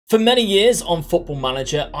For many years on Football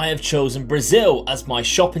Manager, I have chosen Brazil as my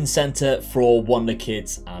shopping centre for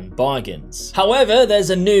Wonderkids and bargains. However, there's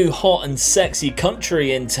a new hot and sexy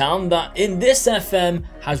country in town that in this FM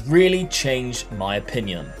has really changed my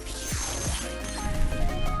opinion.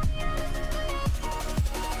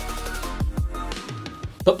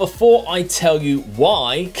 But before I tell you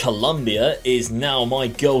why Colombia is now my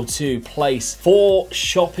go-to place for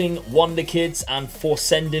shopping Wonderkids and for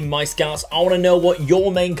sending my scouts, I want to know what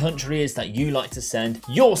your main country is that you like to send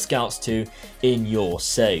your scouts to in your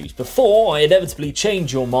saves before I inevitably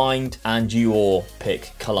change your mind and you all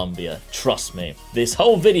pick Colombia. Trust me, this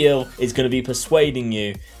whole video is going to be persuading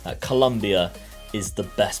you that Colombia is the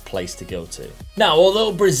best place to go to. Now,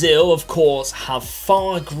 although Brazil, of course, have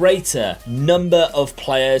far greater number of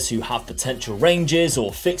players who have potential ranges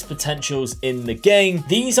or fixed potentials in the game,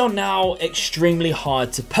 these are now extremely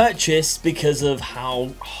hard to purchase because of how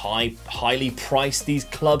highly priced these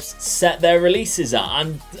clubs set their releases at.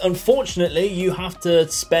 And unfortunately, you have to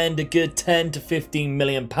spend a good 10 to 15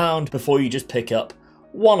 million pounds before you just pick up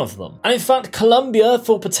one of them. And in fact, Colombia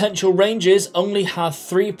for potential ranges only have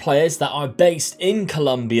 3 players that are based in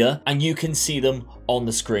Colombia, and you can see them on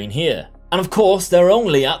the screen here. And of course, they're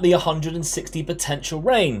only at the 160 potential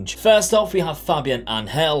range. First off, we have Fabian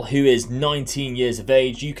Angel, who is 19 years of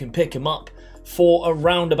age. You can pick him up for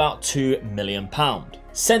around about £2 million.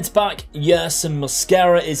 Centre-back Yerson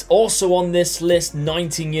Mosquera is also on this list,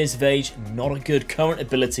 19 years of age, not a good current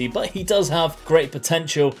ability, but he does have great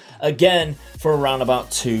potential, again, for around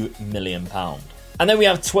about £2 million. And then we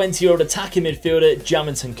have 20-year-old attacking midfielder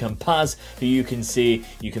Jamison Campaz, who you can see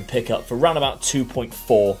you can pick up for around about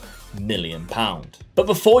 £2.4 million. But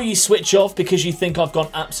before you switch off because you think I've gone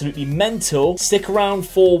absolutely mental, stick around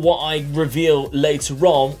for what I reveal later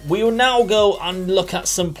on. We will now go and look at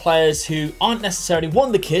some players who aren't necessarily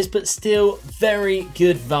Wonderkids, but still very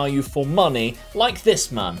good value for money, like this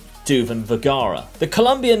man, Duvan Vergara. The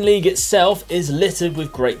Colombian league itself is littered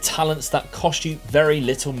with great talents that cost you very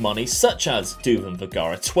little money, such as Duvan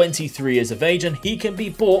Vergara, 23 years of age, and he can be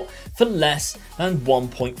bought for less than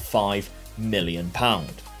 £1.5 million.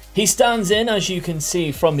 He stands in, as you can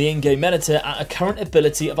see from the in-game editor, at a current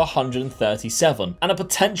ability of 137 and a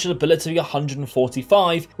potential ability of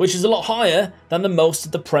 145, which is a lot higher than the most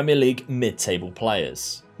of the Premier League mid-table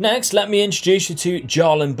players. Next, let me introduce you to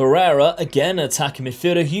Jarlin Barrera, again an attacking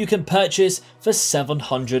midfielder who you can purchase for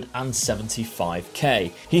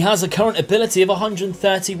 775k. He has a current ability of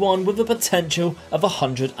 131 with a potential of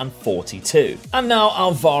 142. And now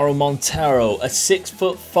Alvaro Montero, a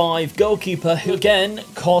 6'5" goalkeeper who again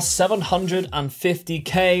costs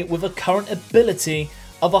 750k with a current ability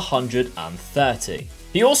of 130.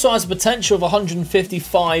 He also has a potential of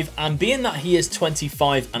 155, and being that he is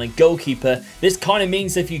 25 and a goalkeeper, this kind of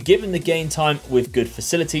means if you give him the game time with good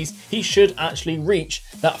facilities, he should actually reach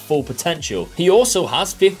that full potential. He also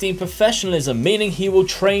has 15 professionalism, meaning he will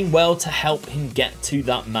train well to help him get to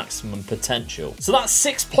that maximum potential. So that's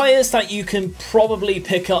 6 players that you can probably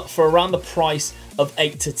pick up for around the price of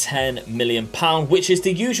 8 to 10 million pound, which is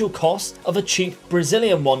the usual cost of a cheap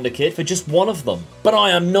Brazilian Wonderkid for just one of them. But I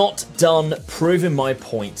am not done proving my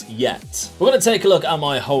point yet. We're going to take a look at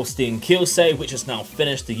my Holstein kill save, which has now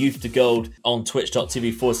finished the Youth to Gold on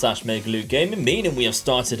twitch.tv/MegaLootGaming, meaning we have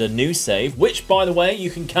started a new save, which by the way, you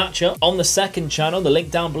can catch up on the second channel, the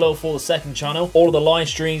link down below for the second channel. All of the live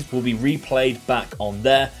streams will be replayed back on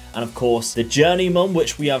there. And of course, the Journeyman,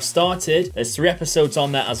 which we have started, there's 3 episodes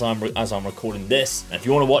on there as I'm recording this. And if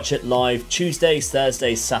you want to watch it live, Tuesdays,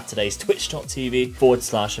 Thursdays, Saturdays,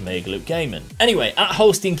 twitch.tv/OmegaLootGaming. Anyway, at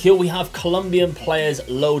Hosting Kill, we have Colombian players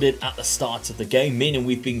loaded at the start of the game, meaning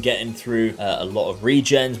we've been getting through a lot of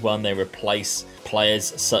regens when they replace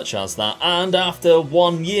players such as that, and after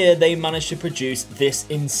 1 year they managed to produce this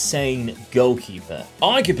insane goalkeeper.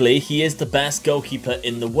 Arguably he is the best goalkeeper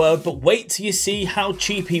in the world, but wait till you see how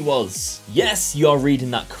cheap he was. Yes, you are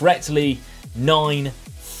reading that correctly,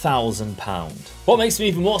 £9,000. What makes him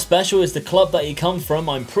even more special is the club that he comes from.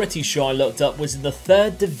 I'm pretty sure I looked up was in the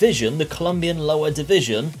 3rd division, the Colombian lower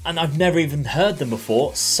division, and I've never even heard them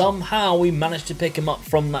before. Somehow we managed to pick him up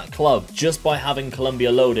from that club just by having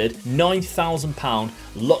Colombia loaded. £9,000.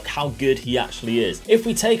 Look how good he actually is. If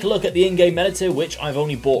we take a look at the in-game editor, which I've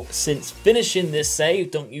only bought since finishing this save,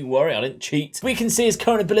 don't you worry, I didn't cheat. We can see his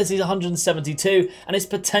current ability is 172 and his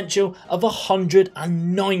potential of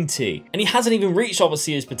 190. And he hasn't even reached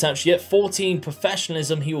obviously his potential yet. 14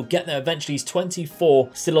 professionalism, he will get there eventually. He's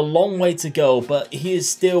 24, still a long way to go, but he is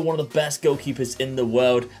still one of the best goalkeepers in the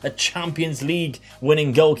world, a Champions League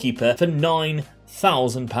winning goalkeeper for £9,000.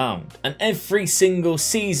 £100,000. And every single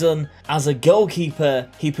season as a goalkeeper,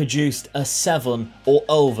 he produced a 7 or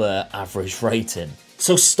over average rating.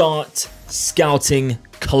 So start scouting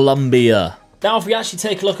Colombia. Now, if we actually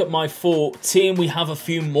take a look at my full team, we have a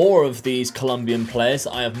few more of these Colombian players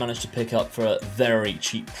that I have managed to pick up for a very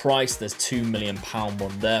cheap price. There's £2 million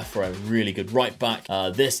one there for a really good right back.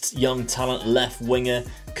 This young talent left winger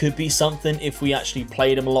could be something if we actually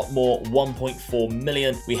played him a lot more. 1.4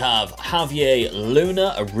 million. We have Javier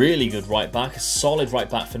Luna, a really good right back, a solid right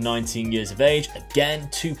back for 19 years of age. Again,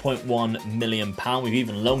 £2.1 million. We've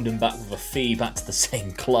even loaned him back with a fee back to the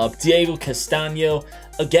same club. Diego Castaño,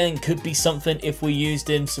 again, could be something if we used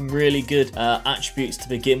him. Some really good attributes to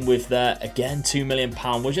begin with there. Again, £2 million.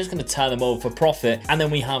 We're just going to turn them over for profit. And then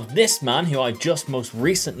we have this man who I just most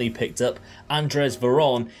recently picked up, Andres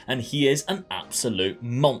Veron, and he is an absolute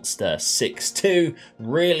monster. 6'2",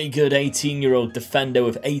 really good 18-year-old defender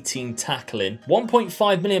with 18 tackling.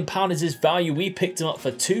 £1.5 million is his value. We picked him up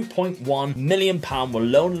for £2.1 million. We're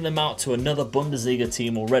loaning him out to another Bundesliga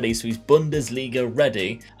team already, so he's Bundesliga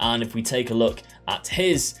ready. And if we take a look at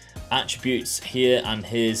his attributes here and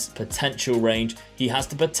his potential range, he has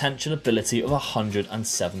the potential ability of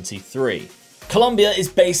 173. Colombia is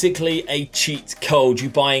basically a cheat code. You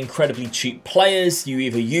buy incredibly cheap players, you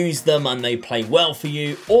either use them and they play well for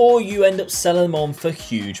you, or you end up selling them on for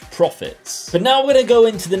huge profits. But now we're going to go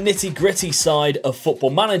into the nitty-gritty side of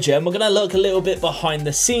Football Manager, and we're going to look a little bit behind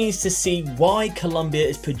the scenes to see why Colombia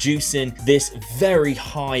is producing this very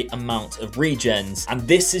high amount of regens. And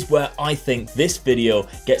this is where I think this video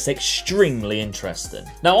gets extremely interesting.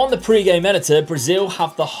 Now, on the pre-game editor, Brazil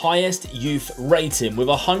have the highest youth rating with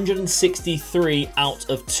 163 out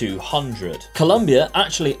of 200. Colombia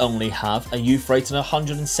actually only have a youth rating of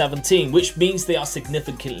 117, which means they are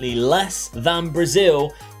significantly less than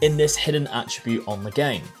Brazil in this hidden attribute on the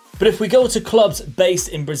game. But if we go to clubs based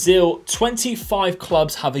in Brazil, 25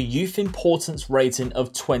 clubs have a youth importance rating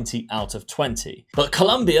of 20 out of 20, but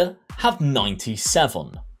Colombia have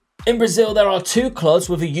 97. In Brazil, there are 2 clubs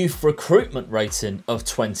with a youth recruitment rating of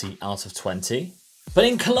 20 out of 20. But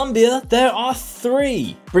in Colombia, there are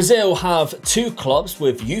 3. Brazil have 2 clubs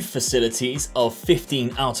with youth facilities of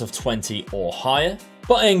 15 out of 20 or higher.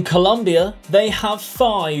 But in Colombia, they have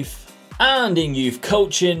 5. And in youth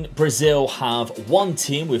coaching, Brazil have 1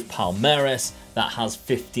 team with Palmeiras that has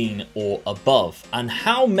 15 or above. And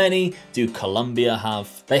how many do Colombia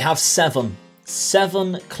have? They have 7.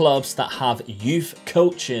 7 clubs that have youth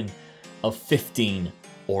coaching of 15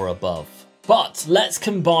 or above. But let's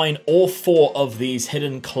combine all 4 of these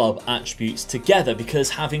hidden club attributes together, because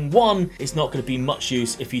having one is not going to be much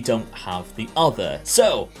use if you don't have the other.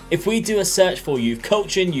 So if we do a search for youth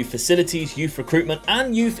coaching, youth facilities, youth recruitment,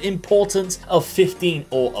 and youth importance of 15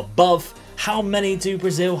 or above, how many do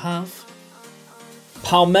Brazil have?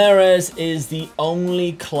 Palmeiras is the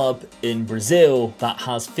only club in Brazil that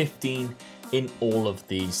has 15 in all of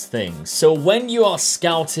these things. So when you are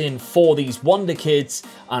scouting for these Wonderkids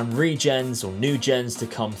and regens or new gens to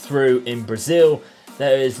come through in Brazil,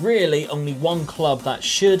 there is really only one club that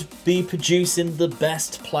should be producing the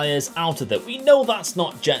best players out of it. We know that's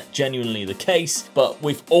not genuinely the case, but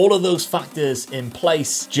with all of those factors in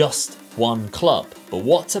place, just one club. But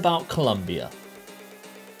what about Colombia?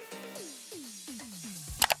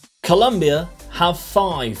 Colombia have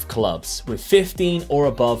 5 clubs with 15 or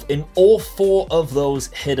above in all 4 of those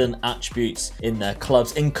hidden attributes in their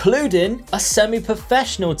clubs, including a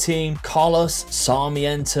semi-professional team, Carlos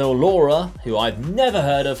Sarmiento Laura, who I've never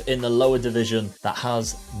heard of in the lower division, that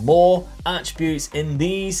has more attributes in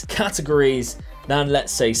these categories than,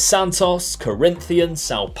 let's say, Santos, Corinthians,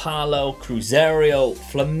 Sao Paulo, Cruzeiro,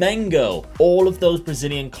 Flamengo, all of those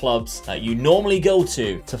Brazilian clubs that you normally go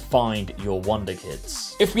to find your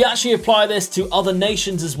Wonderkids. If we actually apply this to other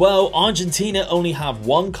nations as well, Argentina only have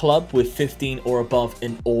 1 club with 15 or above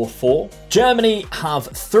in all 4. Germany have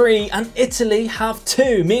 3 and Italy have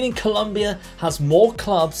 2, meaning Colombia has more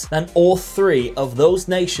clubs than all 3 of those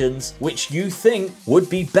nations, which you think would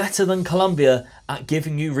be better than Colombia at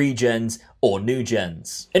giving you regens or new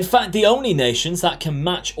gens. In fact, the only nations that can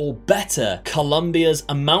match or better Colombia's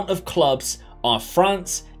amount of clubs are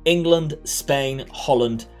France, England, Spain,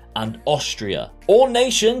 Holland, and Austria. All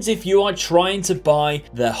nations, if you are trying to buy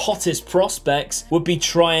their hottest prospects, would be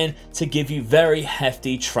trying to give you very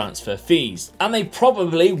hefty transfer fees. And they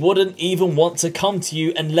probably wouldn't even want to come to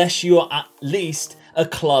you unless you are at least a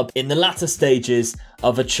club in the latter stages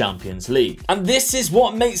of a Champions League. And this is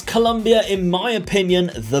what makes Colombia, in my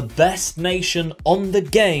opinion, the best nation on the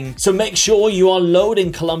game. So make sure you are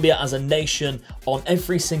loading Colombia as a nation on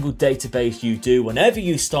every single database you do whenever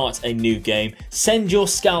you start a new game. Send your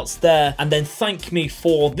scouts there and then thank me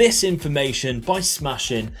for this information by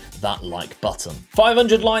smashing that like button.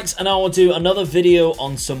 500 likes and I will do another video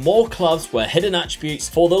on some more clubs where hidden attributes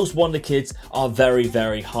for those Wonder Kids are very,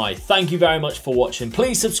 very high. Thank you very much for watching.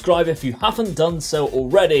 Please subscribe if you haven't done so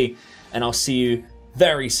already, and I'll see you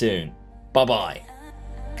very soon. Bye bye.